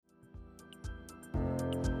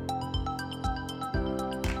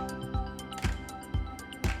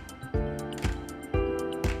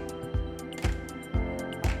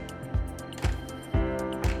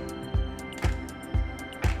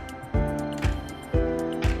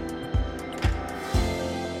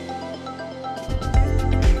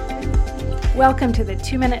Welcome to the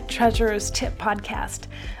 2-Minute Treasurer's Tip Podcast.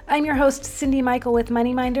 I'm your host, Cindy Michael with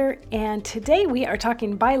MoneyMinder, and today we are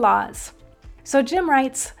talking bylaws. So Jim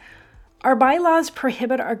writes, our bylaws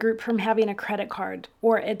prohibit our group from having a credit card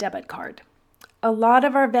or a debit card. A lot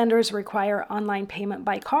of our vendors require online payment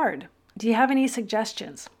by card. Do you have any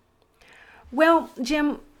suggestions? Well,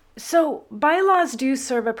 Jim, so bylaws do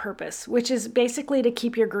serve a purpose, which is basically to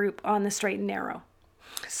keep your group on the straight and narrow.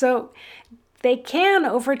 So they can,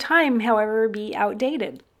 over time, however, be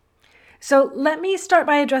outdated. So let me start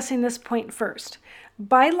by addressing this point first.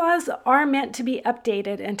 Bylaws are meant to be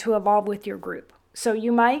updated and to evolve with your group. So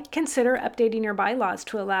you might consider updating your bylaws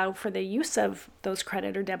to allow for the use of those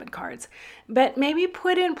credit or debit cards, but maybe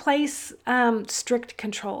put in place strict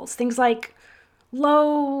controls, things like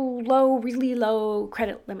really low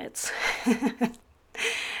credit limits.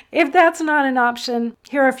 If that's not an option,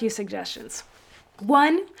 here are a few suggestions.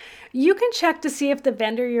 1, you can check to see if the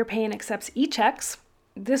vendor you're paying accepts e-checks.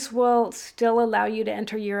 This will still allow you to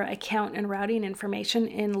enter your account and routing information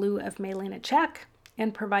in lieu of mailing a check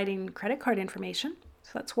and providing credit card information.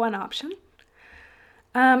 So that's one option.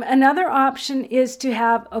 Another option is to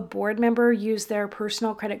have a board member use their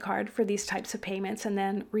personal credit card for these types of payments and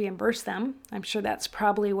then reimburse them. I'm sure that's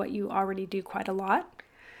probably what you already do quite a lot.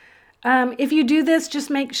 If you do this,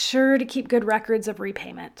 just make sure to keep good records of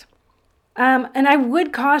repayment. And I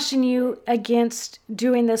would caution you against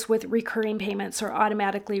doing this with recurring payments or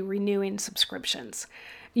automatically renewing subscriptions.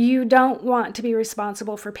 You don't want to be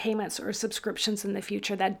responsible for payments or subscriptions in the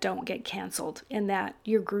future that don't get canceled and that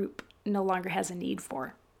your group no longer has a need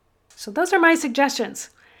for. So those are my suggestions.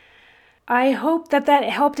 I hope that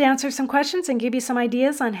helped answer some questions and give you some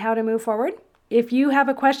ideas on how to move forward. If you have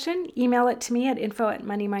a question, email it to me at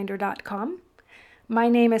info@moneyminder.com. My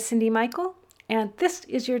name is Cindy Michael, and this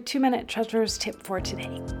is your 2-Minute Treasurer's Tip for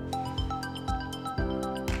today.